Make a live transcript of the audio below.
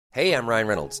Hey, I'm Ryan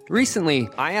Reynolds. Recently,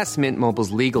 I asked Mint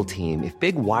Mobile's legal team if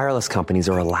big wireless companies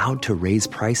are allowed to raise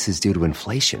prices due to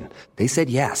inflation. They said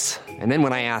yes. And then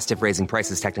when I asked if raising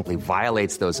prices technically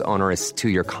violates those onerous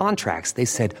two-year contracts, they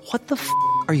said, "What the f***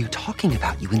 are you talking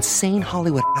about, you insane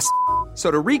Hollywood ass?" So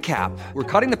to recap, we're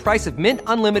cutting the price of Mint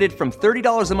Unlimited from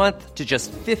 $30 a month to just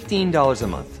 $15 a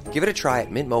month. Give it a try at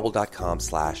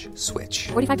mintmobile.com/switch.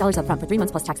 $45 up front for 3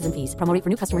 months plus taxes and fees. Promo rate for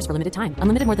new customers for limited time.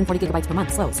 Unlimited more than 40 gigabytes per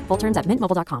month. Slows full terms at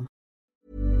mintmobile.com.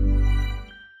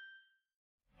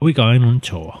 Are we going on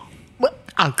tour? Well,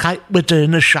 okay, we're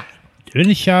doing a show. Doing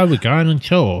a show, we're going on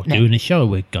tour. No. Doing a show,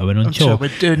 we're going on tour. So we're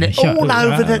doing it all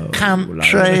over the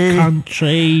country. All over the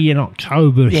country in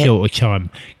October sort of time.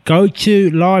 Go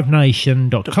to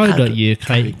livenation.co.uk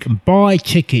and buy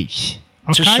tickets.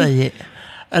 Okay? To see it.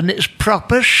 And it's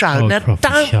proper show. Now,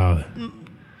 proper show.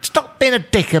 Stop being a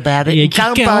dick about it. Yeah, Go just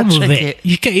and get buy a on with ticket. it.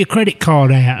 You get your credit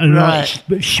card out and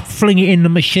fling it in the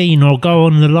machine or go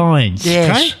on the lines. Yes,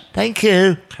 okay? Thank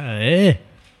you. Okay.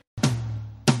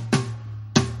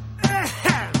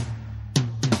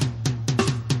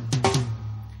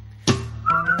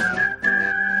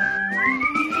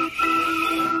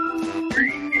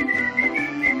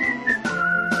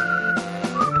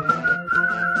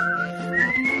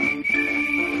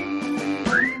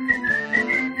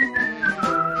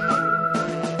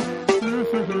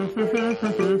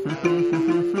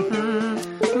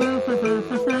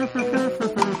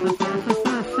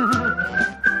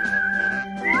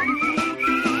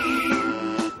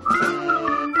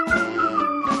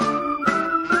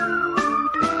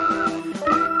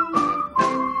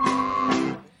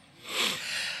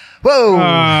 Whoa.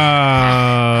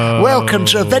 Welcome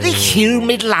to a very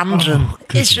humid London,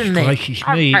 isn't it? Gracious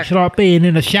me, it's like being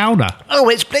in a sauna. Oh,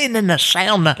 it's been in a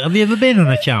sauna. Have you ever been in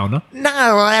a sauna? No,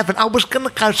 I haven't. I was going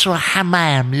to go to a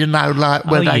hammam, you know, like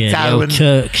where they go the old and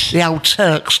Turks. the old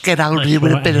Turks get hold of you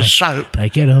with a bit of soap. They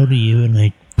get hold of you and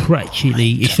they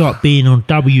practically, it's like being on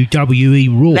WWE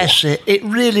Raw. That's it. It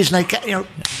really is. They get,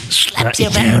 slap you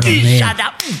down about. on there. Shut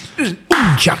up.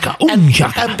 Chaka.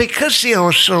 And because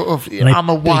you're sort of, I'm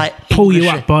a white They pull you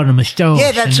English- up by the moustache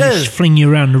Yeah, that's and it. just fling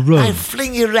you around the room. They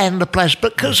fling you around the place,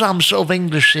 but because I'm sort of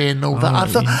English here and all that, I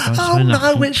thought, yeah, oh fair no,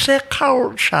 enough. it's their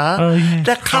culture. Oh, yeah,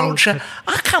 their culture.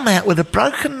 I come out with a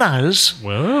broken nose.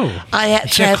 Well, I had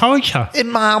it's to their have culture. in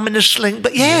my arm in a sling,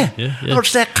 but yeah. Yeah. Oh,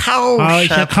 it's their culture. Oh,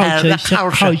 it's their culture. their It's their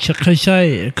culture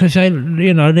because they,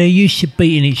 they're used to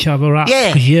beating each other up. Yeah.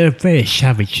 Because you're a very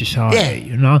savage society,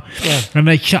 Yeah. Yeah. And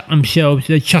they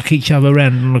chuck each other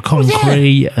around on the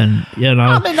concrete and,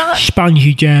 sponge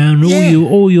you down. Yeah.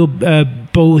 All your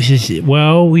balls as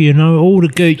well, all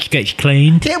the gooch gets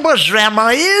cleaned. It was round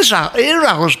my ear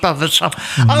holes by the time.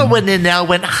 I went in there, I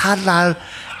went, hello.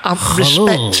 I'm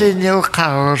respecting your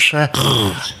culture.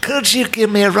 Could you give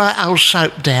me a right old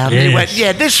soap down? Yes. He went,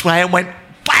 yeah, this way, and went,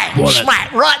 bang,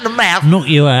 smack, right in the mouth. Knock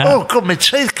you out. Oh, God, my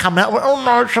teeth come out. I went, oh,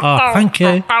 no, it's a Thank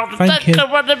you. Thank you.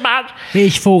 very much.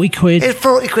 Here's 40 quid. It's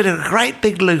 40 quid and a great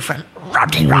big loofah.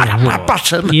 Rubbed right up my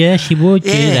bottom. Yes, you would do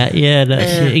Yeah. that. Yeah,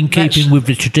 that's it. In keeping with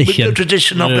the tradition. With the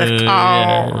tradition of the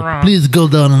car. Please go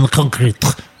down on the concrete.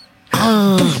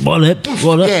 Wallet.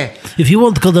 Yeah. If you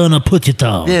want to go down, I'll put it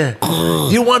down. Yeah.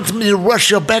 You want me to wash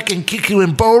your back and kick you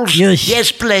in balls? Yes.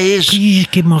 Yes, please. Could you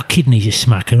just give my kidneys a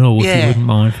smack and all, if you Yeah. wouldn't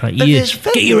mind? But it's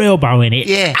very- Get your elbow in it.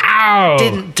 Yeah. Ow!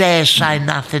 Didn't dare say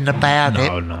nothing about it.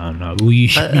 No. Well,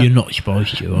 you're not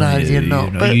supposed to. No, are you? you're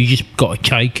not, but- You just got to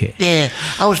take it. Yeah,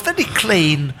 I was very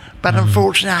clean, but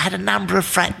unfortunately I had a number of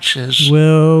fractures.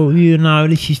 Well,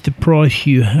 this is the price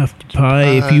you have to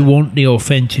pay if you want the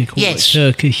authentic Yes.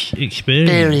 Turkish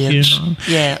experience.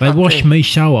 Yeah, They I washed think- me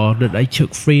so hard that they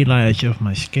took 3 layers off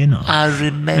my skin off. I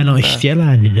remember. And I still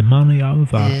handed the money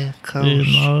over. Yeah, of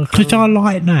course. Because I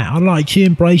like that. I like to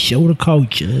embrace all the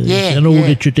cultures and all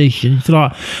the traditions.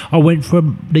 Like, I went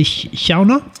from this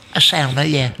sauna. A sauna,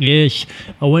 yeah. Yes,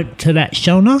 I went to that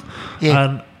sauna.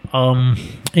 Yeah. And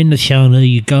in the sauna,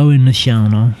 you go in the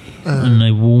sauna and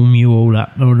they warm you all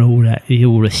up and all that,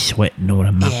 all the sweat and all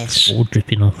the muck Yes. all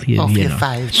dripping off you. Off you your know.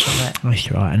 face and that.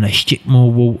 That's right. And they stick more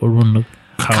water on the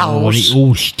coal and Coals. it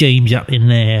all steams up in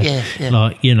there.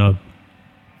 Yeah.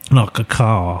 Like a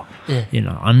car. Yeah.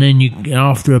 And then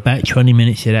after about 20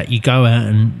 minutes of that, you go out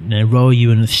and they roll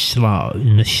you in the snow,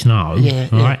 Yeah,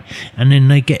 right? And then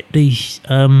they get these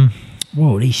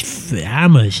these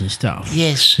hammers and stuff.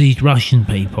 Yes. These Russian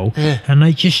people, Yeah. and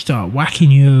they just start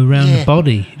whacking you around the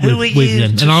body Who with are you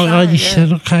them. to And I say, just yeah.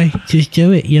 said, okay, just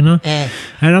do it, Yeah.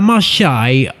 And I must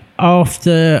say,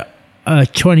 after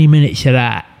 20 minutes of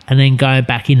that, and then going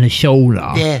back in the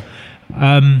sauna, Yeah.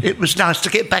 It was nice to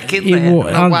get back in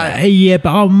there. Yeah,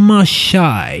 but I must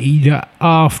say that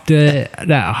after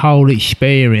that whole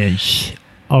experience,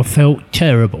 I felt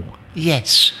terrible.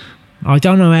 Yes. I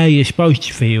don't know how you're supposed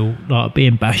to feel like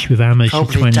being bashed with hammers for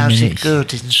 20 minutes. Probably does it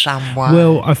good in some way.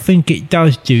 Well, I think it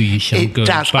does do you some good. It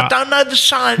does. I don't know the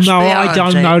science No, behind I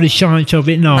don't it. know the science of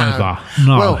it neither.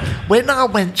 No. Well, when I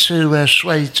went to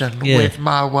Sweden with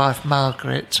my wife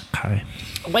Margaret,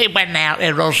 we went out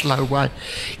there Oslo way.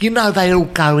 You know, they all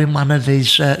go in one of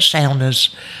these saunas,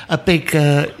 a big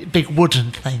wooden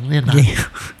thing, you know. Yeah.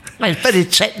 It's very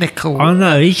technical. I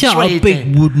know, it's like a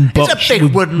big wooden box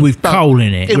with coal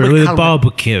in it, with a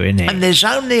barbecue in it. And there's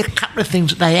only a couple of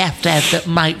things that they have to have that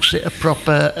makes it a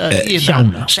proper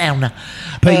sauna.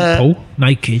 People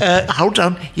naked. Hold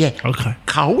on, yeah. Okay.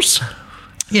 Coals.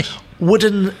 Yes.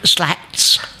 Wooden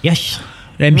slats. Yes.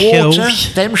 Them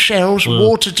shells,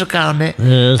 water to go on it,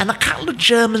 and a couple of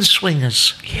German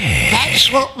swingers. Yeah.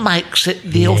 That's what makes it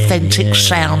the authentic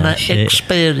sauna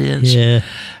experience. Yeah.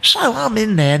 So I'm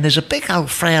in there, and there's a big old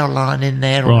Fraulein in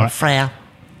there, or a Frau,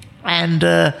 and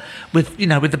with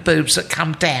the boobs that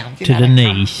come down to the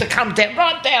knees. They come down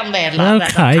right down there.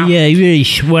 Like okay, that. Yeah, really.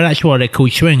 Well, that's why they're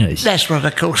called swingers. That's what they're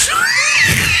called.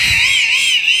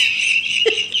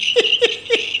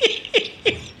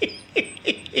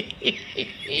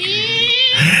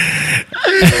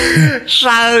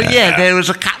 So, there was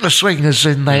a couple of swingers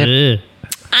in there. Yeah.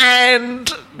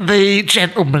 And the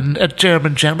gentleman, a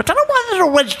German gentleman, I don't know why they're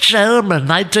always German.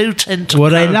 They do tend to.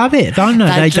 Well, they love it, don't they?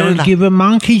 They don't give a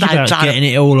monkey's about getting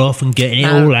it all off and getting it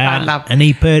all out. And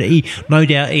he no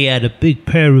doubt he had a big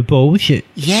pair of balls that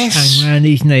hang around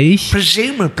his knees.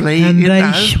 Presumably, and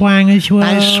they swang as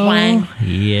well. They swang.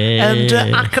 Yeah.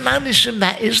 And I can only assume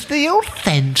that is the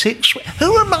authentic swing.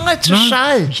 Who am I to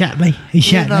say?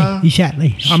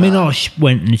 Exactly. So, I mean, I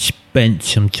went and spent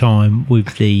some time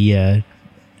with the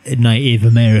Native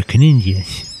American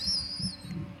Indians.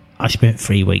 I spent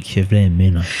 3 weeks with them,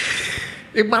 you know.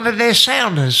 In one of their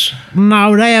saunas?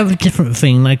 No, they have a different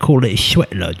thing. They call it a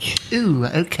sweat lodge. Ooh,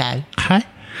 okay. Okay.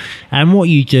 And what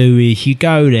you do is you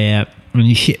go there and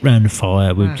you sit round the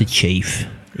fire with the chief,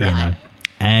 you know,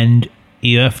 and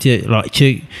you have to,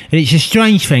 and it's a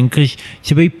strange thing because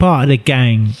to be part of the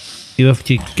gang, you have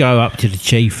to go up to the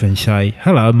chief and say,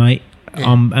 "Hello, mate,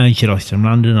 I'm Angela from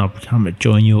London. I've come to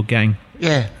join your gang."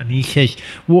 Yeah. And he says,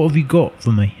 "What have you got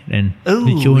for me then Ooh,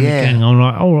 to join the gang?" I'm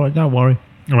like, "All right, don't worry."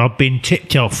 And I've been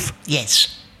tipped off.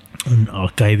 Yes. And I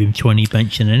gave him 20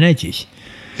 bench and edges.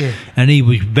 Yeah. And he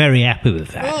was very happy with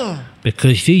that.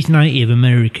 Because these Native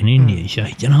American Indians, they're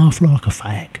half like a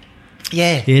fag.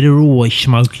 Yeah. They're always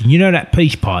smoking. You know that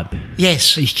peace pipe?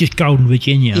 Yes. It's just Golden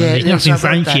Virginia. Yeah, there's nothing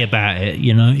fancy about it,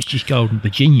 you know. It's just Golden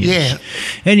Virginia. Yeah.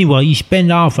 Anyway, you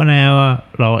spend half an hour,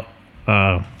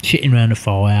 sitting around the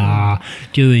fire,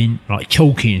 doing,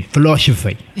 talking,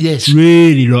 philosophy. Yes.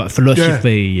 Really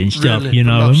philosophy and stuff, really you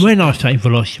know. philosophy. And when I say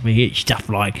philosophy, it's stuff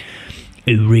like,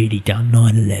 who really done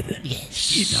 9/11?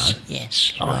 Yes. You know.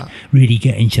 Yes. Really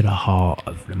get into the heart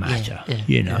of the matter,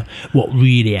 you know. What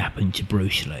really happened to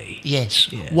Bruce Lee.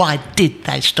 Yes. Yeah. Why did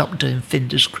they stop doing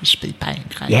Finder's crispy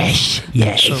pancakes?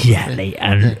 Yes, exactly.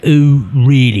 And who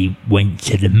really went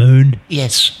to the moon?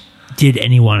 Yes. Did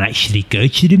anyone actually go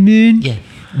to the moon? Yeah.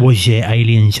 Was there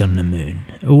aliens on the moon?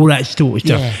 All that sort of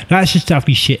stuff. Yeah. That's the stuff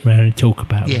you sit around and talk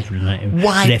about with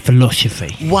their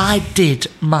philosophy. Why did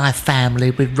My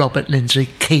Family with Robert Lindsay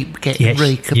keep getting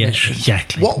recommissioned?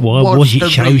 Exactly. Why was it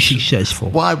so successful?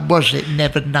 Why was it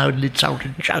never knowingly told a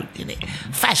joke in it?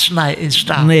 Fascinating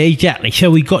stuff. Yeah, exactly.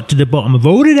 So we got to the bottom of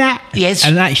all of that. Yes.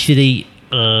 And actually,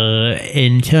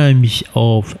 in terms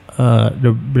of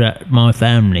My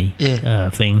Family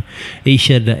thing, he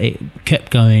said that it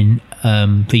kept going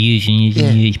for years and years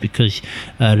and years because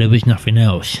there was nothing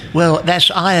else. Well,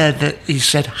 I heard that he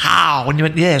said, how? And you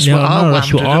went, yes,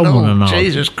 that's what I want to know.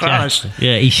 Jesus Christ.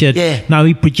 Yeah, he said, no,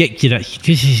 he projected that,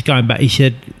 because this is going back, he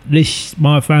said,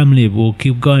 My Family will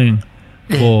keep going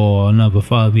for another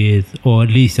 5 years, or at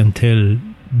least until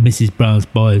Mrs. Brown's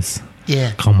Boys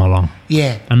come along.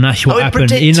 Yeah. And that's what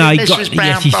happened. You know, yes,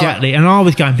 exactly. And I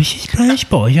was going, Mrs. Brown's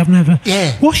Boys? I've never...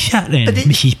 Yeah. What's that then,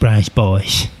 Mrs. Brown's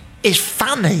Boys? It's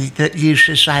funny that you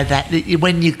should say that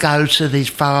when you go to these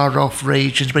far-off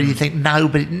regions where you think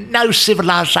no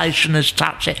civilization has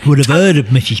touched it. Would have heard of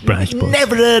Mrs. Brown's Boys.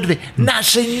 Never heard of it.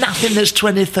 Seen nothing that's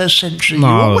 21st century. No.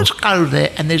 You always go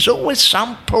there and there's always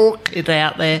some poor kid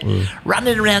out there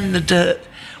running around in the dirt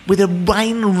with a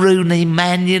Wayne Rooney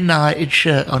Man United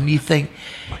shirt on. You think,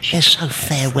 they're so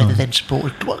fair weather, them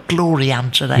supporters. What glory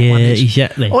hunter that one is. Yeah,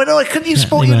 exactly. Oh, no, couldn't you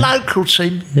support your local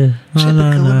team? Yeah.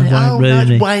 Typical,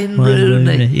 isn't it? Wayne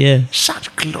Rooney. Yeah.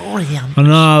 Such glory hunters.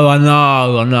 I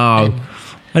know.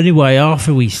 Anyway,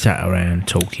 after we sat around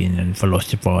talking and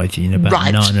philosophising about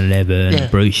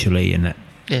 9/11, Bruce Lee and that,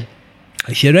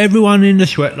 I said, everyone in the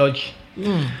sweat lodge.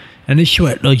 And the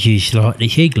sweat lodge is like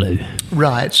this igloo,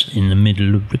 right, in the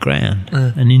middle of the ground,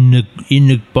 and in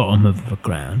the bottom of the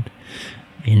ground,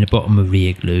 in the bottom of the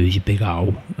igloo is a big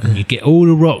hole, and you get all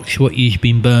the rocks what you've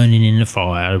been burning in the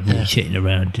fire, sitting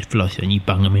around the philosophy, and you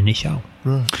bung them in this hole.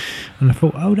 Right. And I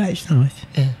thought, oh, that's nice.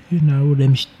 You know, all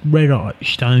them red hot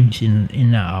stones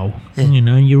in that hole. You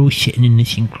know, and you're all sitting in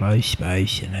this enclosed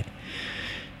space, and that.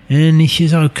 And he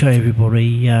says, okay,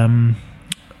 everybody, well,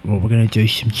 we're going to do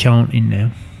some chanting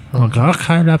now. I go,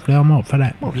 okay, lovely, I'm up for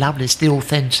that. Well, lovely, it's the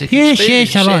authentic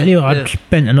experience. Yes, I like it. I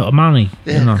spent a lot of money.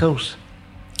 Yeah, of course.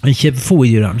 And he said, before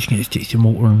we do that, I'm just going to stick some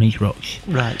water on these rocks.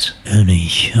 Right. And he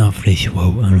shoved this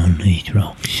water on these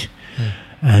rocks.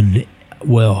 And,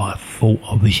 well, I thought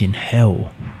I was in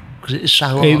hell. Because it was so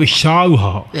hot. It was so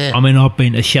hot. Yeah. I mean, I've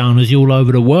been to saunas all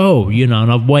over the world, you know,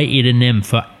 and I've waited in them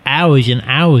for hours and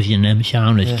hours in them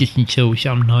saunas just until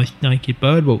some nice naked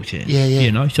bird walks in.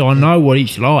 You know, so I know what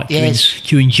it's like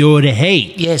to enjoy the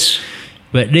heat. Yes.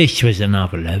 But this was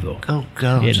another level. Oh,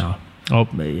 God. You know.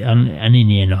 And in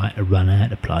the end, I had to run out of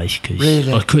the place because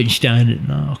I couldn't stand it.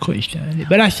 No, I couldn't stand it.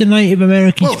 But that's the Native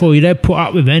Americans for you. They put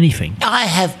up with anything. I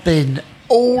have been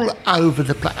all over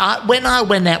the place. When I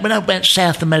went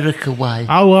South America way.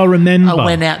 Oh, I remember. I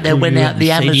went out there,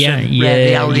 the Amazon,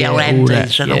 the old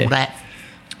Andes and all that.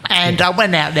 And I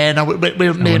went out there, and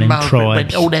me and Margaret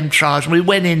went, all them tribes. And we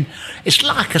went in, it's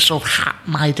like a sort of hut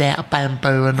made out of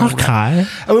bamboo and all that.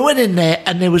 And we went in there,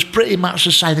 and there was pretty much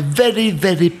the same, very,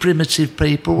 very primitive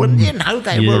people. And, you know,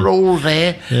 they were all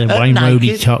there. Wayne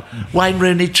Rooney top. Wayne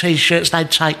Rooney T-shirts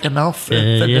they'd taken off for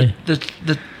the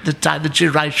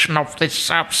duration of this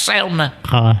sauna.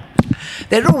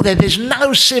 They're all there. There's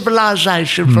no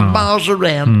civilisation for miles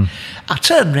around. I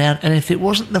turned around, and if it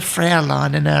wasn't the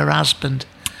Fraulein and her husband...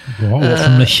 from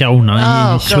the Sauna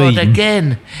in Sweden. God,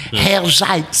 again. Hell's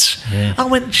Eights. I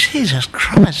went, Jesus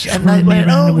Christ. And they went,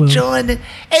 join it.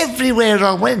 Everywhere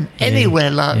I went, anywhere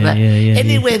like that.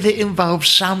 Anywhere that involves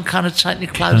some kind of taking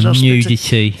your clothes off.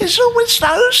 Nudity. It's always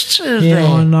those two there.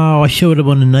 I know. I saw them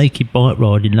on a naked bike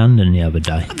ride in London the other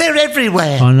day. They're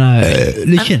everywhere. I know.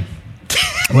 Listen,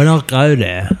 when I go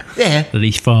there, to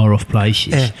these far off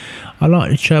places, I like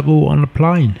to travel on a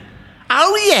plane.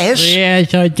 Oh, yes.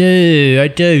 Yes, I do.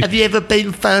 Have you ever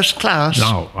been first class?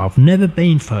 No, I've never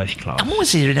been first class. I'm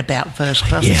always hearing about first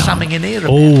class. There's something in here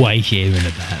about always hearing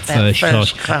about first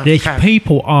class. There's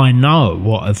people I know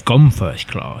what have gone first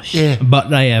class, but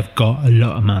they have got a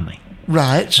lot of money.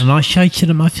 Right. And I say to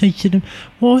them, what's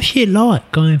it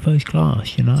like going first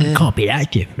class? You know, it can't be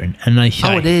that different. And they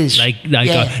say, it is. They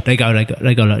go like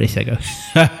this. They go,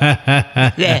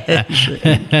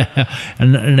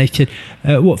 and they said,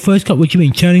 what first class? What do you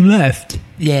mean, turning left?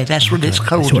 Yeah, that's what it's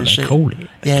called. That's what they call it.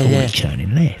 They call it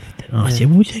turning left. And I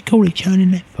said, what do they call it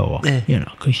turning left for? You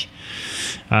know, because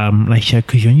they said,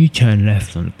 because when you turn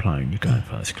left on the plane, you're going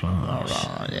first class. All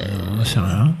right, So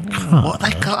what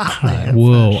they got up there?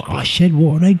 Well, I said,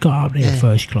 what have they got up there?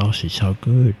 First class is so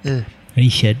good. And he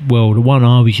said, well, the one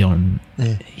I was on,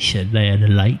 he said they had a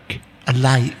lake. A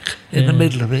lake in the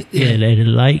middle of it. Yeah, they had a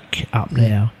lake up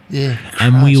there. Yeah.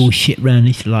 And we all sit round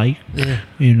this lake,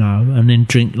 you know, and then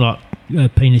drink like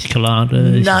penis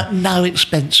coladas. No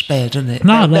expense spared, isn't it?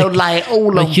 No, they'll lay it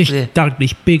all on. They just dug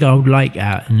this big old lake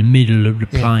out in the middle of the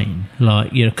plain,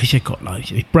 like, you know, because they've got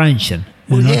loads. It's Branson.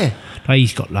 Well, know?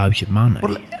 He's got loads of money,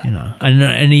 you know. And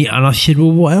I said,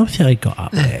 well, what else have they got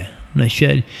up there? And they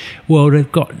said, well,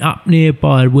 they've got up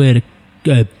nearby where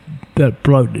the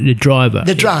driver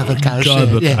goes.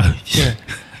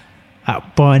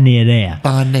 Up by near there.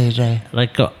 They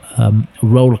got a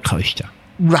roller coaster.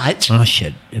 Right. And I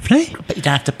said, have they? But you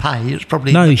don't have to pay. It's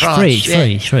probably no, the it's price.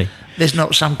 free. It's free. There's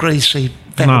not some greasy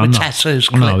fellow with tattoos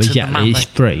collecting No, exactly. It's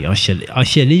free. I said,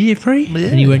 is it free? Yeah.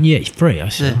 And he went, yeah, it's free. I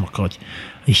said, oh my God.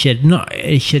 He said, no.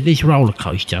 He said, this roller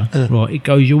coaster, right? It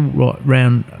goes all right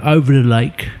round over the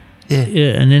lake.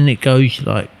 and then it goes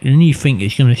like, and you think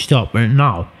it's going to stop, but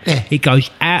no. Yeah. It goes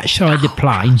outside the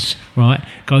plane, right?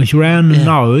 Goes round the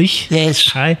nose. Yes.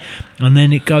 Okay. And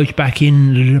then it goes back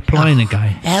into the plane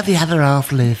again. How the other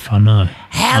half live? I know.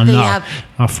 How the other...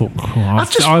 I thought,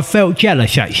 I felt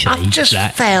jealous actually. I've just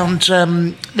found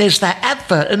there's that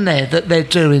advert in there that they're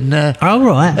doing. Oh,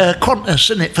 right. Qantas,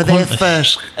 isn't it, for their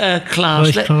first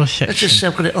class? First class section. Let's just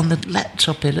I've got it on the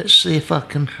laptop here. Let's see if I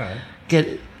can get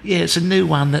it. Yeah, it's a new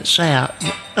one that's out.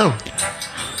 Oh.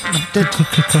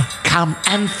 Come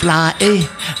and fly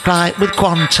with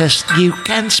Qantas. You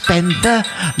can spend a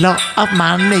lot of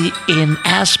money in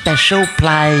our special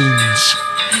planes.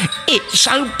 It's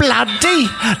so bloody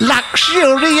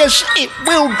luxurious, it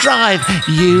will drive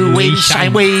you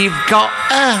insane. We've got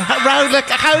a roller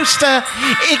coaster.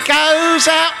 It goes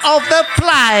out of the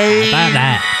plane. How about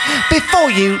that?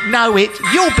 Before you know it,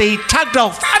 you'll be tugged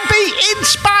off and be in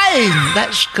Spain.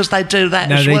 That's because they do that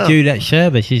as well. No, they do that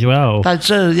service as well. They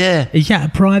do, yeah. Is that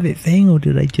a private thing, or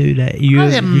do they do that? You go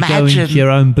imagine. into your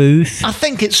own booth? I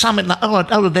think it's something like,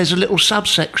 oh, there's a little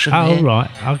subsection Oh, here. right,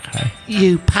 okay.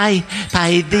 You pay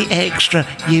the extra.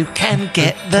 You can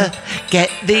get the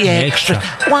extra.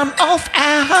 One of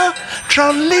our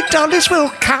trolley dollies will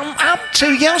come up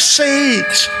to your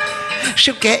seat.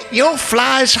 She'll get your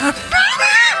flies on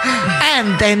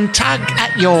and then tug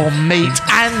at your meat,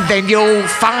 and then you'll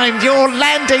find your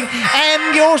landing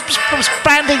and your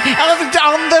branding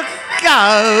on the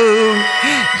go.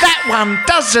 That one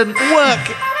doesn't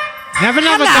work. Have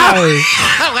another go.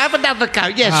 Oh, have another go.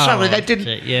 Yes, sorry, they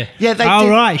didn't. Yeah, they did.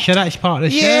 Right, so that's part of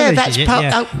the service. Yeah, that's part.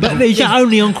 Yeah. Oh, but is it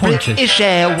only on Qantas? British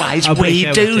Airways, we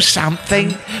British do Airways.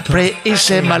 something pretty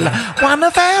similar. One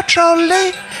of our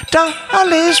trolley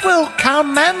dollies will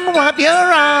come and wipe your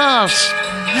ass.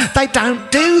 They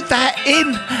don't do that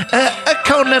in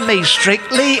economy,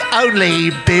 strictly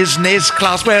only business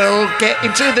class. We'll get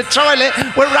into the toilet,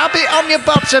 we'll rub it on your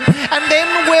bottom, and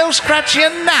then we'll scratch your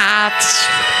nuts.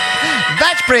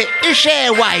 That's British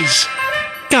Airways.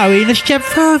 Going a step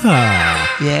further.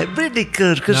 Yeah, really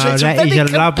good, because it's that a very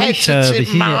is a lovely service, competitive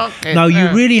isn't market. it? No, you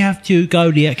really have to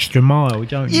go the extra mile,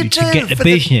 don't you, You to do, get the for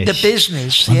business. The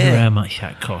business, I wonder yeah. how much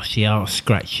that costs, the arse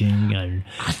scratching and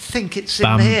I think it's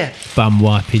in there. bum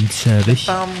wiping service.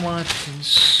 Bum wiping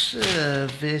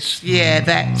service. Yeah,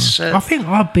 that's... I think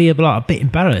I'd be a bit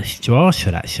embarrassed to ask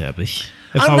for that service.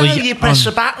 If I no, was you press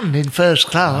a button in first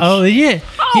class. Oh, yeah.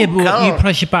 Oh, yeah, but God. you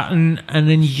press a button and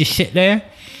then you just sit there.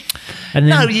 And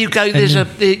No, then, you go.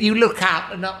 You look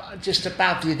up, and just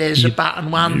above you, there's a button.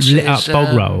 One lit up says,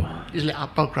 bog roll. You lit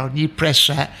up bog roll, and you press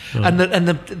that, and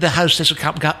the hostess will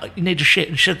come and go, you need a shit,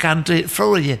 and she'll go and do it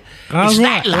for you. Oh, It's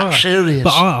right, that luxurious.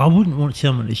 But I wouldn't want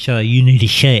someone to say you need a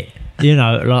shit. You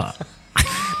know, like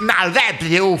No, that'd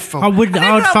be awful. I would. mean,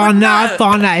 I'd find that. no. I'd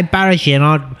find that embarrassing.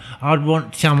 I'd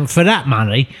want someone for that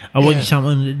money. I want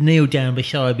someone to kneel down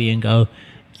beside me and go,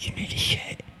 "You need a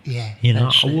shit." Yeah, You know,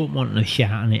 that's I it. wouldn't want them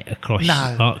shouting it across.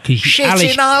 No. Because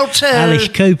Shitting aisle two. Alice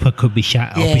Cooper could be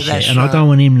sat Yeah, opposite, that's and I right. don't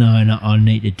want him knowing that I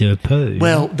need to do a poo.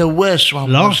 Well, the worst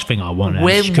one Last was thing I want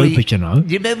when Alice Cooper to know.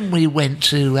 You remember we went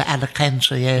to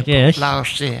Alicante Airport Yes.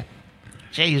 last year?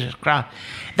 Jesus Christ.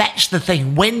 That's the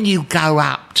thing. When you go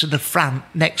up to the front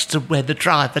next to where the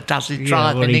driver does his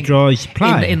driving well, he drives the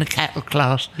plane. in the cattle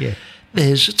class, Yeah.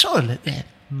 there's a toilet there.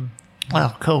 Well,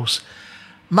 of course.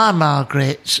 My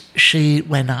Margaret, she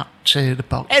went up to the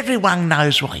box. Everyone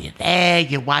knows why you're there,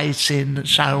 you're waiting, and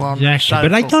so on. Exactly, and so but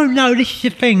they forth. don't know. This is the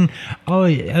thing. Oh,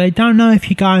 they don't know if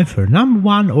you're going for a number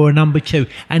one or a number two,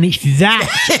 and it's that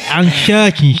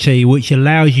uncertainty which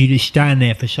allows you to stand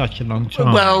there for such a long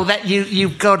time. Well, that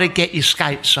you've got to get your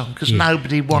skates on because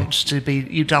nobody wants to be.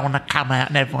 You don't want to come out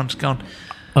and everyone's gone.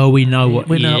 oh, we know what.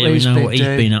 We know what he's been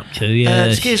doing. up to. Yeah.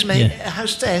 Excuse me, Yeah.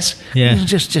 hostess. Yeah.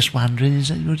 Just wondering.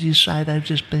 Would you say they've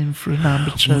just been for a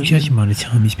number two? Well, judging by the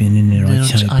time he's been in there, Yeah,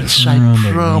 I'd say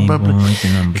probably was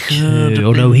a number Could two. have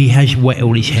Although been he has wet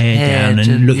all his hair down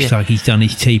and looks yeah. like he's done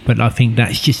his teeth, but I think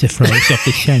that's just to throw us off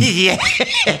the scent. Yeah,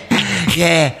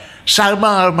 yeah. So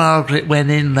Margaret went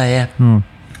in there.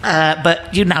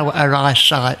 But you know what her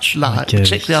eyesight's like, do,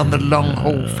 particularly on the long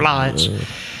haul flights.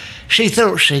 She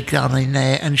thought she'd gone in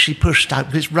there and she pushed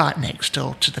open. It's right next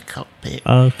door to the cockpit.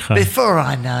 Okay. Before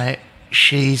I know it,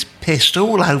 she's pissed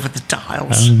all over the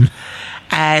dials.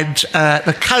 And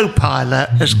the co-pilot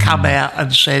has come out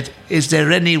and said, "Is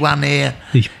there anyone here,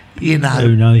 you know,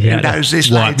 Who knows how to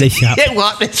this wipe lady?" this up. Yeah,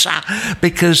 wipe this up.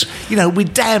 Because, you know, we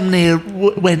damn near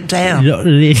went down.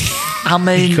 I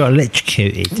mean, he got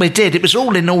electrocuted. we did. It was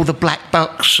all in all the black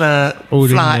box All in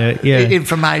flight there, yeah.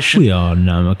 information. We are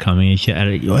no coming and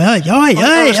shouting at you. Hey, that's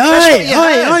what you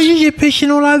heard. you're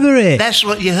pissing all over it. That's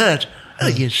what you heard.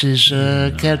 This is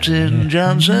Captain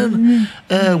Johnson.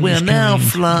 We're now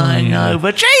flying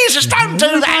over. Jesus, don't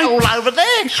do that all over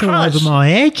there. It's all over my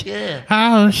head. Yeah.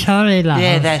 Oh, sorry, love.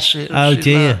 Yeah, that's it. Oh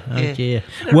dear.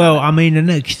 Well, I mean, the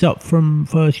next stop from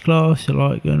first class,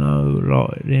 like in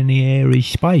the air is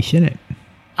space, isn't it?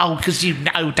 Oh, because you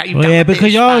know, don't you? Well, yeah,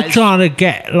 because I was trying to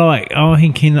get I was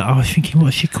thinking,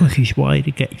 what's the quickest way to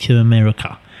get to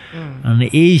America? And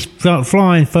it is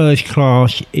flying first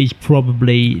class is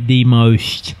probably the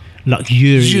most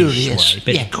luxurious way,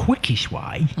 but the quickest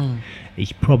way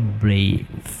is probably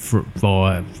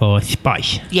via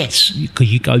space. Yes,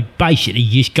 because you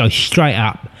just go straight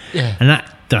up, and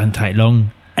that doesn't take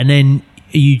long, and then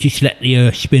you just let the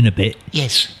Earth spin a bit.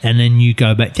 Yes, and then you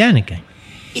go back down again.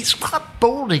 It's quite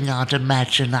boring, I'd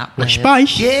imagine, up there.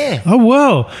 Space? Yeah. Oh,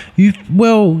 well. The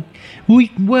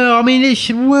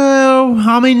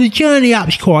journey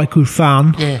up's quite good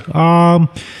fun. Yeah.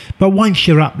 But once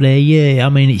you're up there,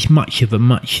 it's much of a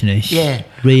muchness. Yeah.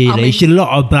 Really. It's a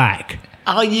lot of black.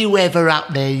 Are you ever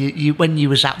up there? You when you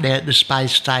was up there at the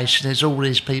space station, there's all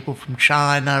these people from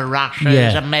China, Russia,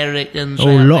 there's Americans. A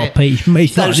lot of people.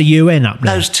 It's like the UN up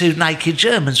there. Those two naked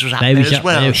Germans was up there as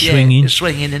well. They were swinging.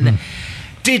 Swinging in there.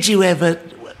 Did you ever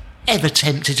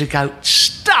tempted to go,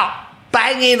 stop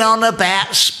banging on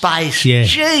about space? Yeah.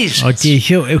 Jesus. I did,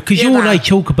 sure. Because all they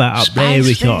talk about up there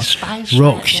is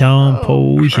rock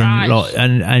samples and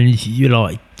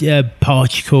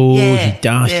particles and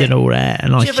dust and all that.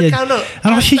 And I said,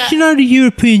 the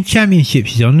European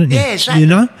Championships is on, isn't it? Yeah, exactly. You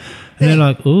know? And they're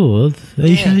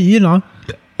like,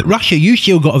 Russia, you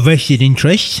still got a vested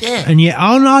interest. Yeah. And yet,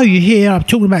 you're here, I'm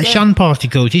talking about sun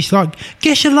particles. It's like,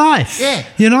 get a life. Yeah.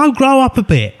 Grow up a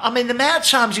bit. I mean, the amount of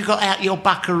times you got out your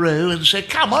buckaroo and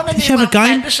said, come on, let's have a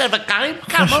game. Let's have a game.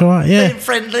 Come That's on, right, yeah. being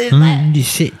friendly and that. You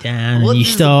sit down and you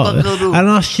start, and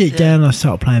I sit down and I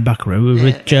start playing buckaroo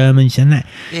with Germans and that.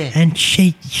 Yeah. And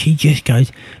she just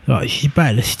goes, she's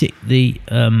about to stick the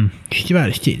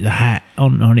hat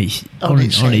on its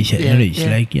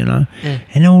leg, Yeah.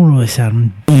 and all of a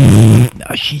sudden,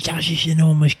 she does this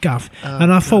enormous guff,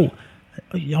 and I thought,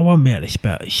 I won't be able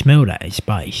to smell that in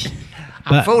space.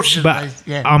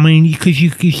 Unfortunately, I mean, because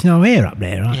there's no air up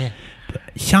there, right? Yeah. But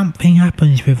something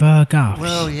happens with her guffs.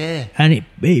 Well, yeah. And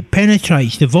it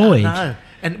penetrates the void. I know.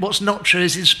 And what's not true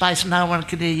is in space no one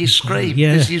can hear you scream.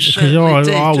 Yeah, because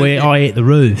I hit the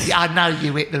roof. Yeah, I know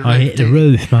you hit the roof. I hit the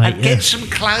roof, mate. And get some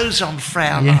clothes on,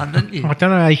 Fraulein, didn't you? I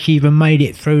don't know how she even made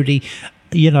it through the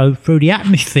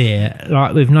atmosphere,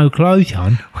 like with no clothes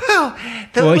on.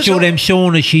 Well, it's all them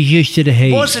saunas. She's used to the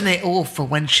heat. Wasn't it awful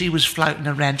when she was floating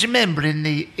around? Do you remember in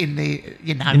the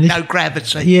no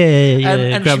gravity? Yeah.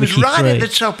 And she was right at the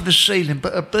top of the ceiling,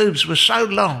 but her boobs were so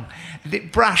long that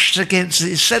it brushed against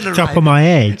the accelerator. Top of my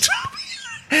head.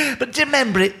 But do you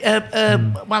remember it?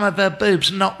 One of her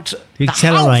boobs knocked the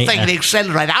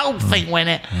accelerator. The whole thing went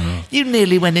out. You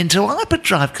nearly went into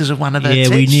hyperdrive because of one of her tits.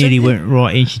 Yeah, we nearly went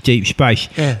right into deep space.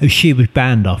 Yeah. She was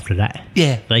banned after that.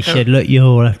 Yeah. They said, look, you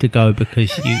all have to go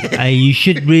because you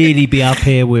should really be up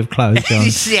here with clothes on.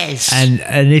 Yes.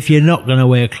 And if you're not going to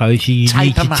wear clothes, you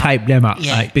need to tape them up,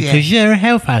 mate, because they're a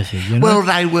health hazard, you know? Well,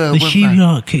 they were, and she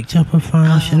kicked up her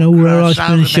fuss and all her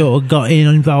husband sort of got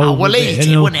involved with it.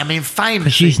 I mean,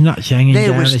 famously. She's nuts hanging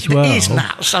down as well. He's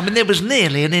nuts. I mean, there was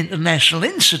nearly an international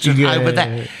incident over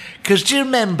that. Because do you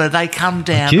remember they come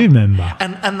down? I do remember.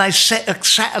 And they set a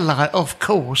satellite off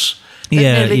course.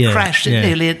 Nearly crashed in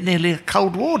nearly a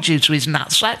Cold War due to his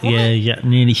nutsack,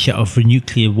 nearly shut off a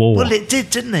nuclear war. Well, it did,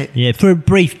 didn't it? Yeah, for a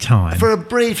brief time.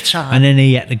 And then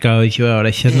he had to go as well.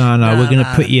 They said, no, we're going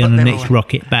to put you on the next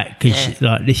rocket back because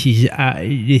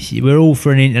we're all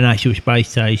for an international space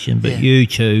station, but you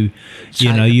two,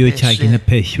 you were taking the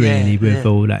piss really with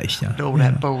all that stuff. All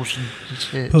that balls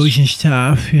and balls and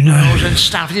stuff, Balls and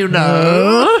stuff,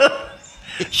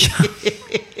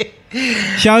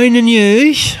 So in the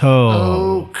news, Christ!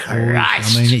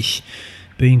 I mean, it's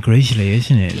been grisly,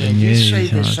 isn't it? Yeah, you see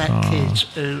there's that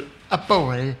kid a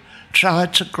boy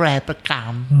tried to grab a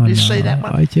gun. You see that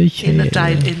one? I did see in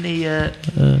the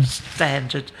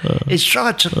Standard. He's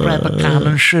tried to grab a gun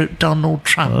and shoot Donald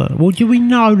Trump. Well, do we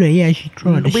know that he actually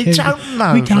tried to shoot? We don't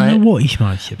know. We don't know what he's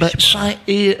supposed to be.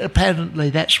 But apparently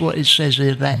that's what it says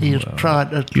here, that he was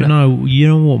trying to... You know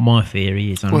what my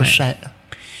theory is on What's that?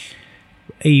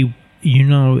 He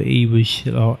was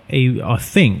like, I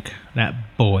think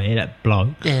that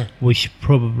bloke, was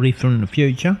probably from the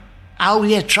future. Oh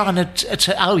yeah, trying to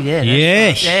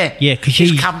yes, right. yeah, because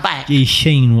he's come back. He's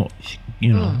seen what's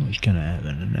going to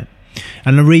happen and that.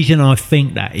 And the reason I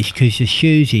think that is because the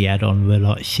shoes he had on were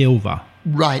like silver,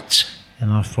 right?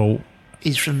 And I thought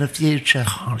he's from the future.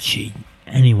 Can't she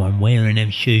anyone wearing them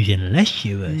shoes unless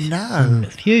you was in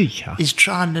the future. He's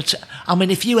trying to... I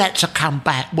mean, if you had to come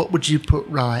back, what would you put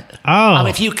right? Oh. I mean,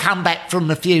 if you come back from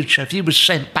the future, if you were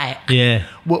sent back,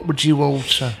 what would you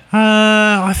alter?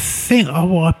 I think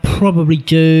what I'd probably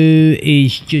do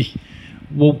is just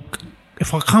walk...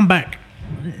 If I come back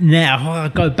now, I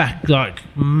go back like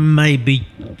maybe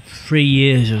 3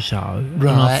 years or so.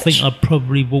 Right. And I think I'd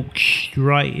probably walk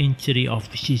straight into the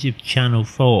offices of Channel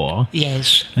 4.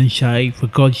 Yes. And say, for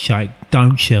God's sake,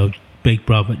 don't sell Big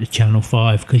Brother to Channel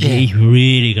 5 because it's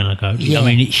really going to go. I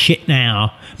mean, it's shit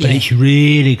now, but it's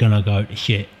really going to go to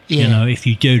shit. You know, if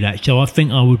you do that. So I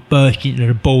think I would burst into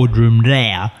the boardroom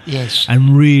there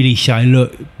and really say,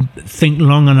 look, think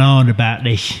long and hard about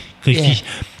this because this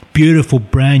beautiful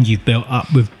brand you've built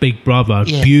up with Big Brother,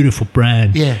 beautiful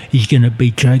brand, is going to be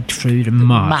dragged through the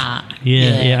mud.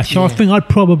 So I think I'd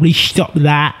probably stop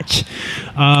that.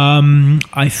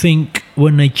 I think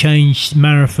when they changed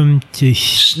marathon to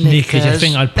Snickers, I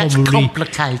think I'd probably... That's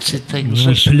complicated things.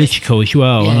 It's political as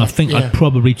well, and I think I'd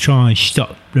probably try and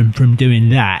stop them from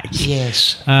doing that.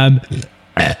 Yes. And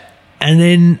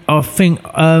then I think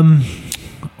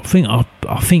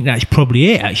that's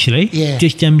probably it, actually. Yeah.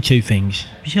 Just them two things.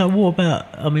 So what about,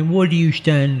 I mean, what do you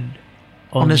stand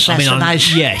on?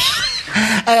 Assassination? Yes.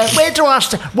 Where do I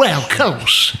stand? Well,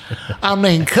 course. I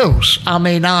was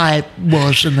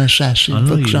an assassin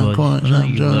for some point. I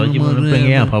didn't want to bring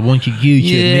it up. I wanted you to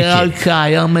admit it.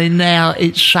 Okay. I mean, now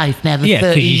it's safe. Now the 30-year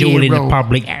because it's all in the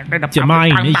public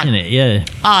domain, isn't it? Yeah.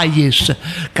 I used to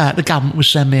go, the government would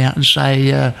send me out and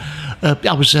say,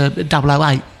 I was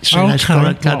 008. So they'd phone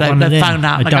up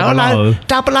and go, hello,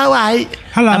 008.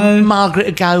 Hello. And Margaret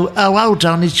would go, oh, hold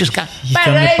on, he's just going, he's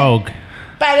on the bog.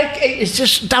 Barry, it's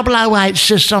just 008's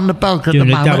just on the bog at the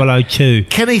moment. Doing 002.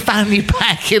 Can he phone you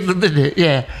back in a minute?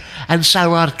 Yeah. And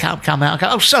so I'd come out and go,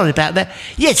 oh, sorry about that.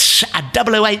 Yes,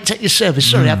 008, take your service.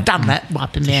 Sorry, I've done that.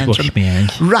 Wiping my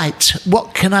hands. Right,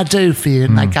 what can I do for you?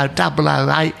 And they go,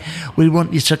 008, we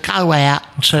want you to go out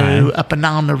to a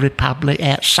Banana Republic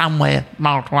out somewhere,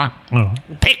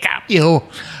 pick up your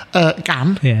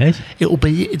gun. Yes. It will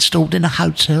be installed in a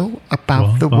hotel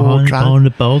above the wardrobe. Behind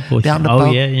the bog? Down the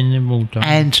bog. Yeah, in the wardrobe.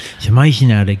 And it's amazing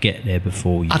how they get there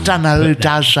before you. I don't know who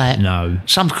does that. No.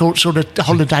 Some sort of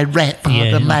holiday rep,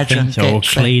 I'd imagine. Or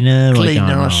cleaner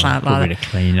or something like that.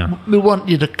 Cleaner. We want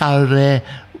you to go there,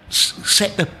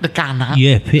 set the gun up.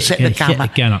 Yeah, set the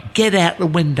gun up. Get out the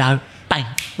window, bang,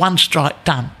 one strike,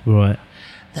 done. Right.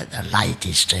 The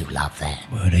ladies do love that.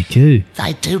 Well, they do.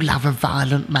 They do love a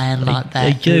violent man like that.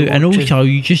 They do. And also,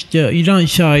 you just you don't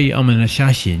say, I'm an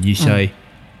assassin. You say,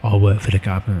 I work for the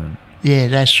government. Yeah,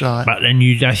 that's right. But then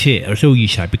that's it. That's all you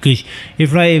say. Because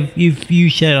if you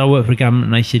said I work for the government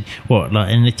and they said, what,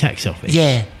 like in the tax office?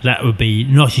 Yeah. That would be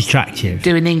not attractive.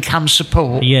 Doing income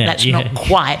support? Yeah. That's not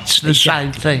quite the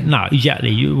same thing. No, exactly.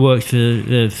 You work for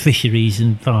the fisheries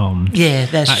and farms. Yeah,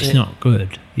 that's not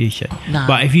good, you said. No.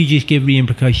 But if you just give the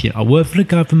implication, I work for the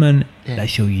government,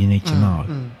 that's all you need to know.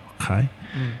 Okay?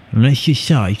 And let's just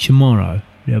say tomorrow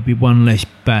there'll be one less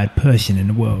bad person in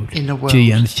the world. Do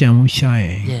you understand what I'm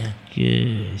saying? Yeah.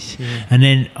 Yes. Yeah. And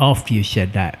then after you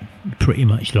said that, pretty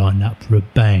much lined up for a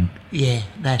bang. Yeah,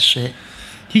 that's it.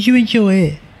 Did you enjoy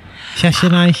it?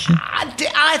 Assassination?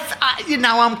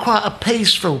 I'm quite a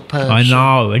peaceful person. I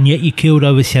know, and yet you killed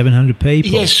over 700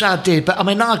 people. Yes, I did. But, I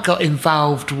mean, I got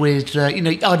involved with,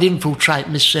 I'd infiltrate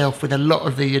myself with a lot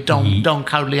of the Don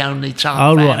Corleone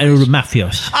type right, the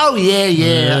mafios. Oh,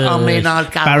 yeah. I mean,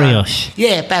 I'd go... Barrios.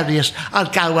 Barrios.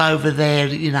 I'd go over there,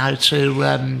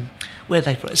 to... where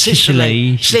they put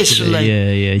Sicily.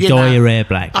 Yeah. Dye your hair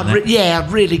black. I'd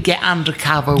really get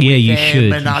undercover with you them,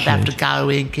 should, and I'd have to go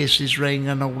in, kiss his ring,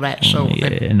 and all that sort of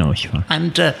thing. Yeah, nice one.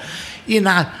 And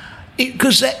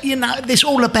because it's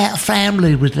all about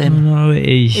family with them. No, it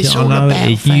is. It's all about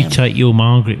it is. family. You take your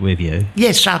Margaret with you.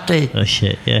 Yes, I did. That's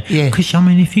it. Yeah. Because I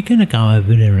mean, if you're going to go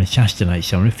over there and assassinate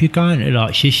someone, if you're going to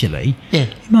like Sicily, you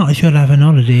might as well have an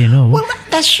holiday and all. Well,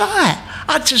 that's right.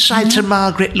 I'd just say to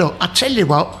Margaret, look, I tell you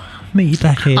what. Meet you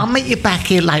back here. I'll meet you back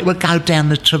here later. We'll go down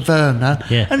the taverna.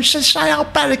 Yeah. And she'll say, oh,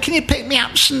 Barry, can you pick me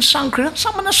up some sun cream?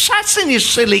 I'm an assassin, you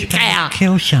silly cow.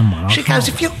 Kill someone. She goes,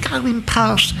 if you're going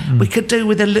past, we could do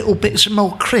with a little bit some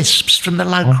more crisps from the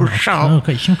local shop. I'll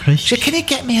get some crisps. She can you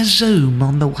get me a Zoom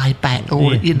on the way back?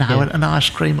 Or, an ice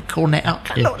cream, a cornet.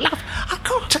 Look, love, I've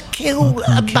got to kill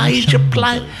a major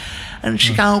player. And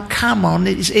she go, oh, come on,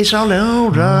 it's all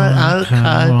right, okay.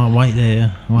 Right, wait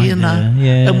there. You know,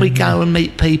 yeah. and we go and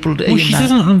meet people. Well, she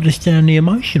doesn't understand the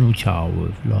emotional child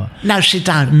of no, she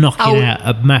don't. Knocking out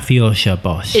a mafioso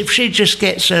boss. If she just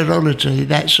gets her holiday,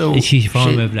 that's all. She's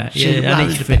fine with that. Yeah,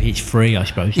 and it's free, I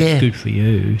suppose. Yeah. It's good for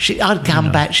you. I'd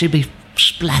come back, she'd be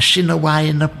splashing away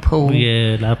in the pool.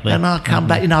 Yeah, lovely. And I'd come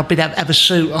back, I'd have a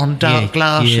suit on, dark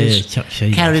glasses,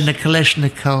 carrying a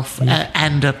Kalashnikov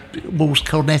and a Wolf's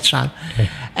Cornetto. Yeah.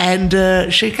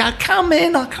 And she'd go, come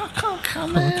in. I can't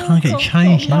come in. I can't get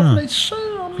changed, That's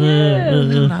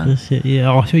it.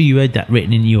 Yeah, I saw you had that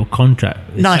written in your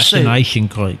contract. Assassination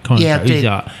contract. Yeah, I did.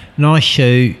 Nice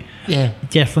suit. Yeah,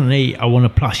 definitely. I want a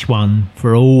 +1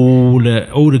 for all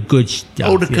the good stuff.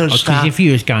 All the good stuff. Because if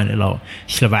you was going to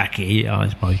Slovakia, I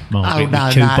suppose Margaret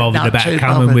was too bothered about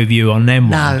coming with you on them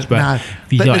ones. But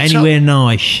if you got anywhere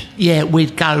nice,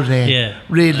 we'd go there. Yeah,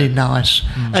 really nice.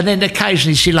 And then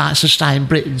occasionally she likes to stay in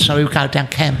Britain, so we would go down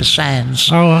Camber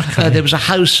Sands. Oh, okay. There was a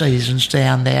host seasons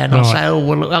down there, and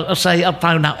I'll say, I'll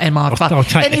phone up MI5. I'll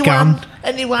take the gun.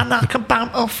 Anyone I can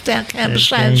bump off down Camber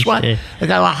Sands way. They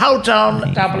go, hold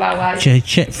on, 008.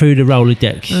 Check through the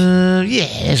Rolodex.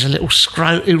 There's a little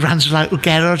scrote who runs a local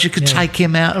garage. You could take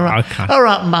him out. All right. Okay. All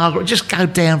right, Margaret, just go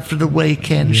down for the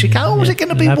weekend. She goes, is it going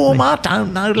to be warm? I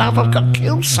don't know, love. I've got to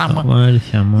kill someone.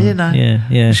 You know.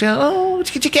 Yeah. She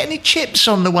goes, did you get any chips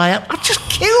on the way up? I just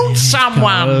killed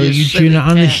someone. You do not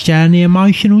understand the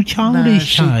emotional child. No,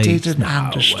 she didn't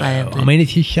understand it. I mean,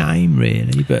 it's a shame,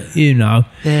 really, but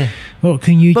Yeah. What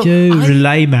can you do,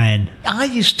 relay man? I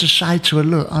used to say to her,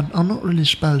 look, I'm not really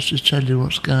supposed to tell you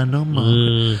what's going on,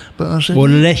 Margaret. But I said, well,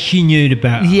 unless she knew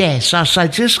about it. Yes, I say,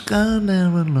 just go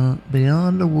now and look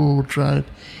behind the wardrobe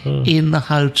in the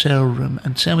hotel room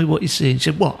and tell me what you see. She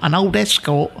said, what, an old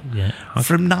Escort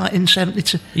from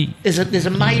 1972? There's a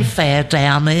Mayfair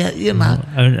down there, you know.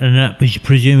 And that was,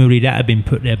 presumably that had been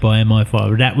put there by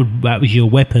MI5. That was your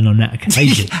weapon on that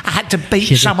occasion. I had to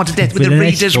beat someone to death with the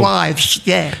readers' wives,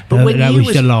 But that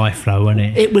was the life, though,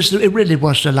 wasn't it? It really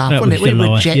was the life, wasn't it? We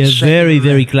were jet set. Very,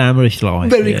 very glamorous life.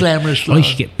 Very glamorous life. I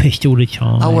used to get pissed all the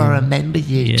time. Oh, I remember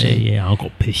you too. Yeah, I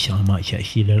got pissed so much,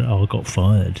 actually, that I got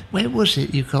fired. Where was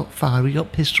it you got fired? You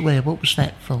got pissed where? What was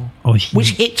that for?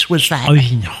 Which hit was that? I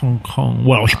was in Hong Kong.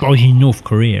 Well, I was in North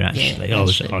Korea, actually. I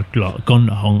was gone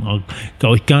to Hong Kong. I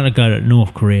was going to go to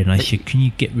North Korea, and they said, can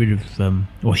you get rid of,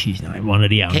 what's his name? One of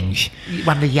the Youngs.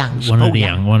 One of the Youngs. One of the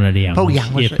Youngs. Paul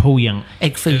Young, was it? Paul Young.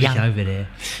 Egg Foo Young. Over there.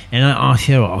 And I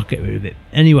said, all right, I'll get rid of it.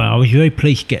 Anyway, I was very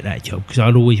pleased to get that job because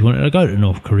I'd always wanted to go to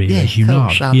North Korea, as you know.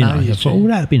 I thought,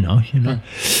 that'd be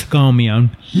nice, Go on my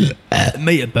own,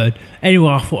 meet a bird.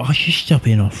 Anyway, I thought I should stop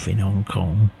off in Hong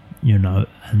Kong,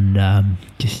 and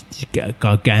just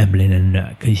go gambling and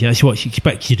that, because that's what's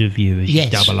expected of you as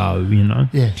double O,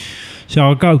 Yeah.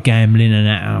 So I go gambling and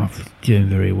that, and I'm doing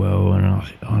very well, and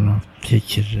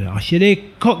I said,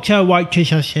 hey, cocktail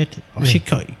waitress, I said,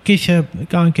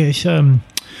 go and get some.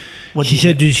 She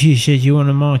said, you want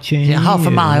a martini? Yeah, half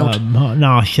a mild.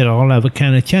 No, I said, I'll have a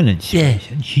can of Tennant's. Yeah.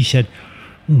 And she said,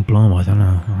 blimey, I don't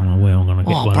know where I'm going to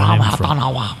get one of them from. I don't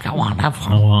know where I'm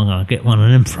going to get one of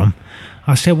them from.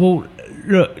 I said, well,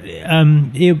 look,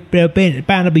 there's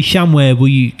bound to be somewhere where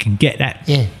you can get that.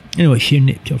 Yeah. Anyway, she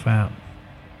nipped off out.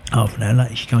 Half an hour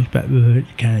later, she comes back with a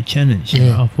can of Tennant's.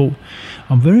 I thought,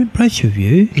 I'm very impressed with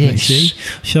you. Yes.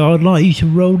 So I'd like you to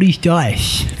roll these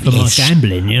dice for my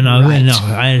gambling, Right. And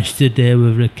I stood there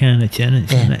with a can of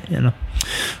Tennant's and that,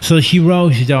 So she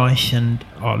rolls the dice and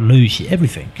I lose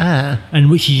everything. And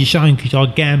which is a shame because I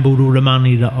gambled all the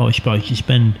money that I was supposed to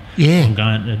spend on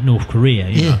going to North Korea,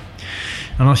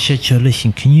 And I said to her,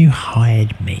 listen, can you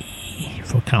hide me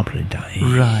for a couple of days?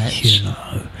 Right.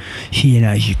 She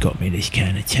knows you've got me this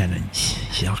can of Tennant's.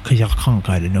 Because I can't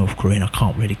go to North Korea and I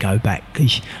can't really go back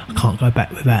because I can't go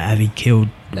back without having killed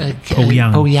Paul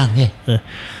Young. Paul Young, yeah.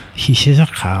 She says,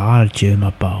 okay, I'll do my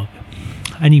bog.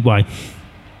 Anyway,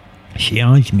 she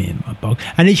hides me in my bog.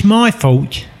 And it's my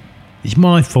fault. It's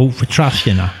my fault for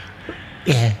trusting her.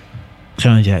 Yeah.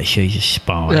 Turns out she's a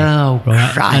spy. Oh,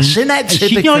 right? Christ. Isn't that typical?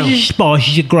 She's not just a spy,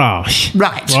 she's a grass.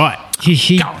 Right.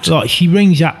 She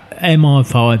rings up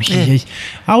MI5. She says,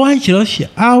 oh, Angela,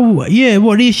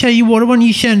 what do you say you were the one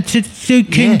you sent to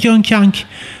King John Chunk?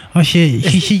 She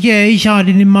said, he's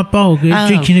hiding in my bog,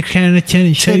 drinking a can of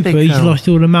Tennant's soup, but he's lost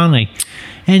all the money.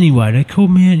 Anyway, they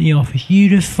called me into the office.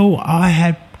 You'd have thought I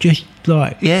had just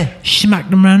smacked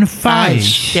them around the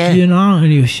face,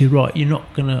 And he said, right, you're not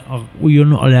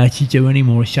allowed to do any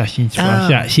more assassins for us.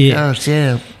 That's it.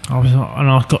 I was like, and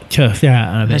I got turfed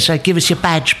out. They said, give us your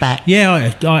badge back. Yeah, I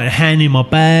had to hand in my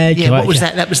badge. Yeah, what was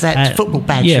that? That was that football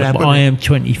badge. Yeah, but I am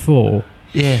 24.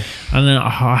 Yeah. And then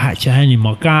I had to hand him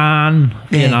my gun,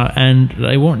 you know, and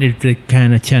they wanted the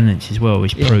can of tenants as well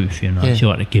as proof, you know, so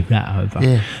I had to give that over.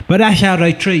 Yeah. But that's how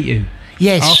they treat you.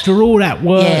 Yes. After all that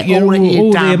work, all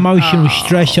the emotional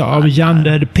stress that I was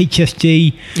under, the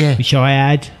PTSD, which I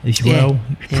had as well,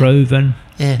 proven.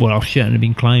 Yeah. Well, I've certainly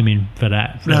been claiming for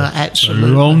that for a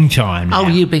long time now. Oh,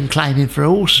 you've been claiming for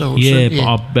all sorts.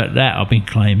 Yeah, but that I've been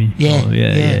claiming.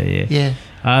 Yeah.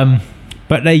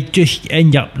 But they just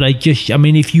end up, I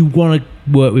mean, if you want to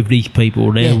work with these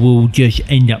people, they will just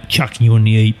end up chucking you on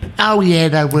the heap. Oh, yeah,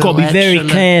 they will. Got to be very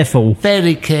careful.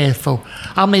 Very careful.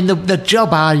 I mean, the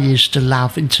job I used to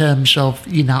love in terms of,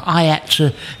 you know, I had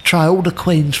to try all the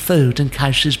Queen's food in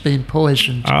case she's been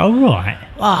poisoned. Oh, right.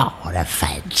 Oh, what a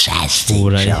fantastic job. Oh,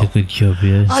 that's a good job,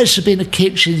 yeah. I used to be in the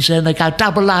kitchens and they go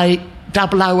 008,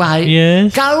 008.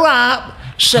 Yes. Go up.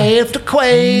 See if the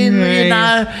Queen, you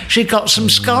know, she got some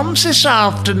scones this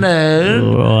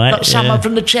afternoon. Right, got someone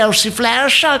from the Chelsea Flower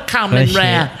Show coming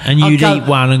round. And you'd eat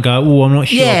one and go, oh, I'm not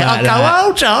sure about that. Yeah,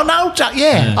 I'll go, hold on.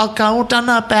 Yeah, I'll go, I don't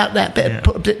know about that.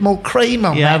 Put a bit more cream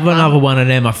on that. Yeah, have another one of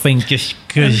them, I think, just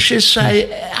because. And she'd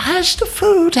say, has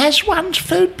one's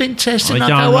food been tested? I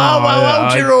go,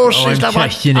 hold your horses.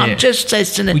 I'm just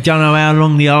testing it. We don't know how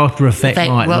long the after effect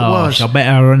might last. I better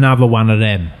have another one of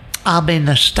them. I mean,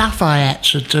 the stuff I had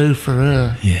to do for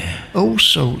her. Yeah. All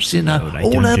sorts, you know. They all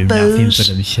don't her do booze. Nothing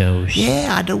for themselves. Yeah,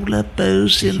 I had all her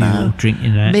booze, you know.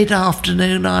 Drinking that.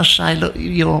 Mid-afternoon, I say, look,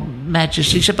 Your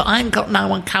Majesty. She said, but I ain't got no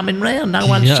one coming round. No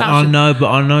one. I know, but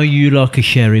I know you like a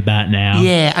sherry bat now.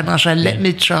 Yeah, and I say, let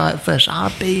me try it first.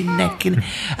 I'll be necking.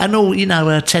 And all, you know,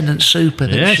 her tenant super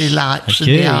that she likes in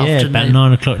the afternoon. About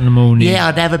 9 o'clock in the morning. Yeah,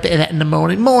 I'd have a bit of that in the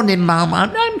morning. Morning, Mum.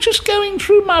 I'm just going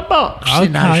through my box. Okay, you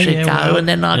know, she'd go, and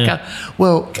then I'd go,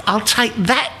 well, I'll take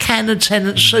that can of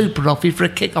tenant super off you for a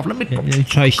kick-off. Let me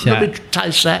taste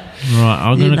that. Right,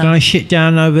 I'm going to go and sit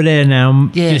down over there now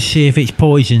just see if it's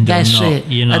poisoned or not. That's it.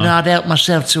 You know. And I'd help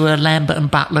myself to a Lambert and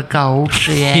Butler Gold.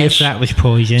 See if that was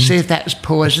poisoned. See if that was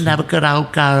poisoned. Have a good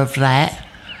old go of that.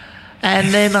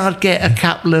 And then I'd get a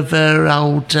couple of her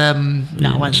old... no,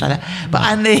 I won't say that. But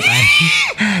and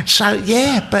then... so,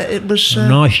 yeah, but it was... a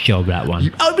nice job, that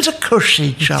one. Oh, it was a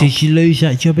cushy job. Did you lose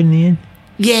that job in the end?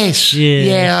 Yes, I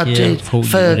did.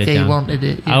 Fergie wanted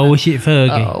it. Oh, was it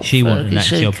Fergie? Oh, she wanted that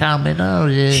job. Coming. Oh,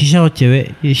 yeah. She said, I'll do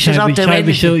it.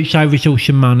 Save us all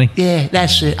some money. Yeah,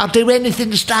 that's it. I'll do anything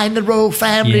to stay in the royal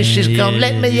family. She's gone,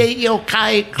 let me eat your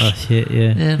cakes. That's it,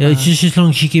 It's just as long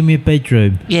as you give me a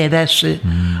bedroom. Yeah, that's it.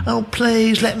 Oh,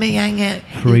 please, let me hang out.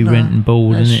 Free rent and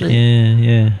board, isn't it?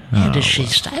 Yeah. How does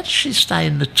she stay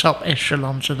in the top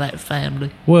echelons of that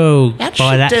family? Well,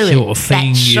 by that sort of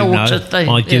thing,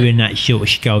 by doing that sort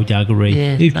of skullduggery.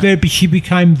 She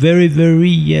became very,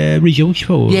 very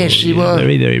resourceful. Yes, she was.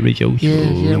 Very, very resourceful.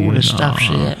 Yeah, all the stuff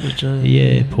she had to do.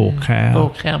 Yeah, poor cow.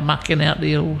 Poor cow mucking out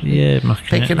the oil.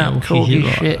 Picking up corgi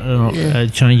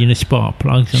shit. Changing the spark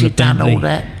plugs on the Bentley. She'd done all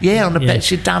that. Yeah, on the Bentley,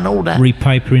 she'd done all that.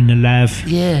 Repapering the lav.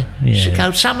 Yeah. She'd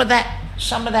go, some of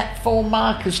that full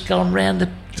marker's gone round the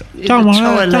Don't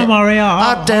worry,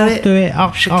 I'll do it.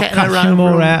 I'll cut them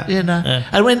all out. You know.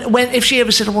 And when if she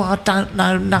ever said, well, I don't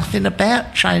know nothing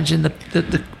about changing the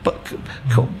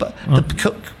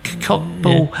cock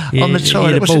ball on the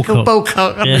toilet. What's it called? Ball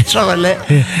cock on the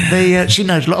toilet. She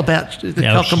knows a lot about the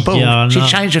cock and ball. Yeah, she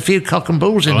changed a few cock and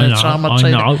balls in her time. I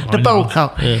know. The ball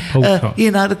cock.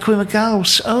 You know, the Queen of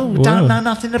Goals. Oh, don't know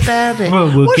nothing about it.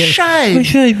 What a shame.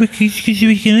 Because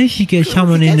we can actually get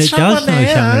someone in that does know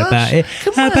something about it.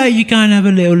 How about you go and have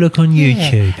a little look on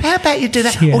YouTube? How about you do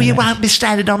that? Or you won't be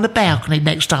standing on the balcony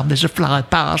next time there's a fly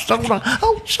past. I'm like,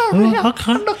 sorry. I'll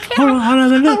have a look. I'll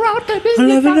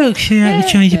have a look. See how to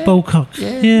change the ball cock.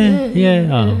 Yeah.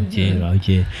 Oh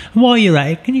dear. And while you're at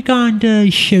it, can you go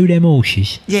and shoot them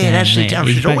horses? Yeah, that's it. I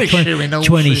should always shooting horses.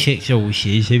 26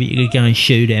 horses. If you could go and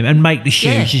shoot them and make the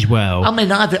shoes as well. I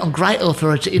mean, I have it on great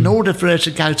authority. In order for her to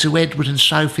go to Edward and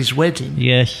Sophie's wedding,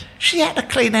 yes, she had to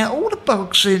clean out all the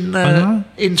bogs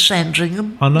in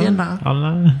Sandringham. I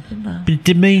know. But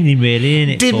demeaning, really,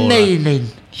 isn't it? Demeaning.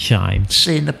 Shame.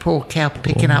 Seeing the poor cow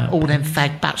picking up all them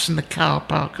fag butts in the car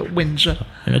park at Windsor.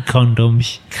 And the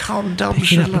condoms.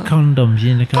 Picking up the condoms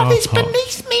in the car park. But it's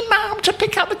beneath me, Mum, to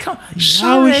pick up the condoms.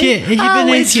 Sorry. Oh, is it? Is it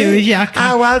beneath you? Is it? Okay.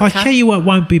 I'll tell you what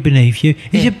won't be beneath you.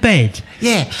 It's a bed.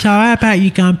 Yeah. So how about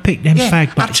you go and pick them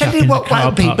fag butts up in the car park?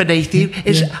 I'll tell you what won't be beneath you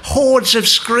is hordes of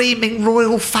screaming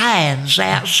royal fans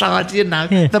outside,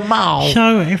 the mall.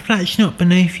 So if that's not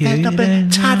beneath you, then...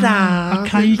 Ta-da!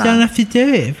 Okay, you don't have to do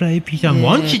it if you don't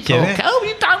want to do it. Oh,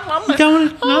 you don't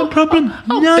No problem.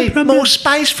 No bit problem. more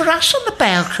space for us on the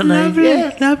balcony.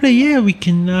 Lovely. Yeah, we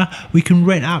can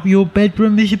rent up your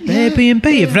bedroom as a Airbnb.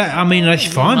 If that, I mean, that's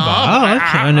fine by us.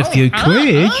 And a few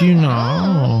quid, you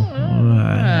know.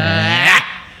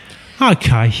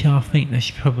 Okay, so I think that's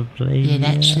probably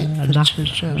that's it. enough.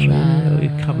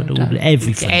 We've covered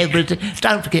everything.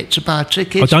 Don't forget to buy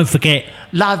tickets. Oh, don't forget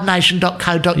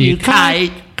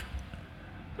livenation.co.uk.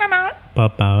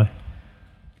 Bye-bye.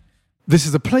 This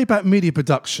is a Playback Media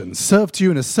production served to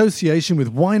you in association with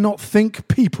Why Not Think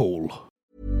People.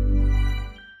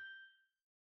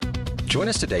 Join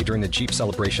us today during the Jeep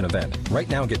Celebration event. Right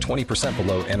now, get 20%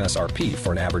 below MSRP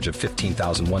for an average of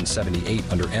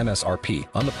 $15,178 under MSRP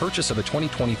on the purchase of a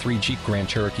 2023 Jeep Grand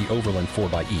Cherokee Overland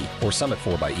 4xE or Summit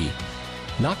 4xE.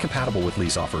 Not compatible with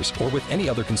lease offers or with any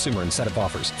other consumer incentive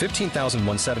offers.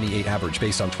 $15,178 average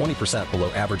based on 20%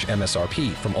 below average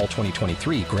MSRP from all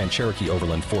 2023 Grand Cherokee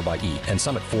Overland 4xE and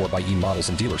Summit 4xE models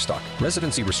in dealer stock.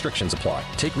 Residency restrictions apply.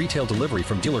 Take retail delivery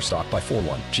from dealer stock by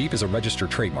 4/1. Jeep is a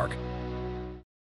registered trademark.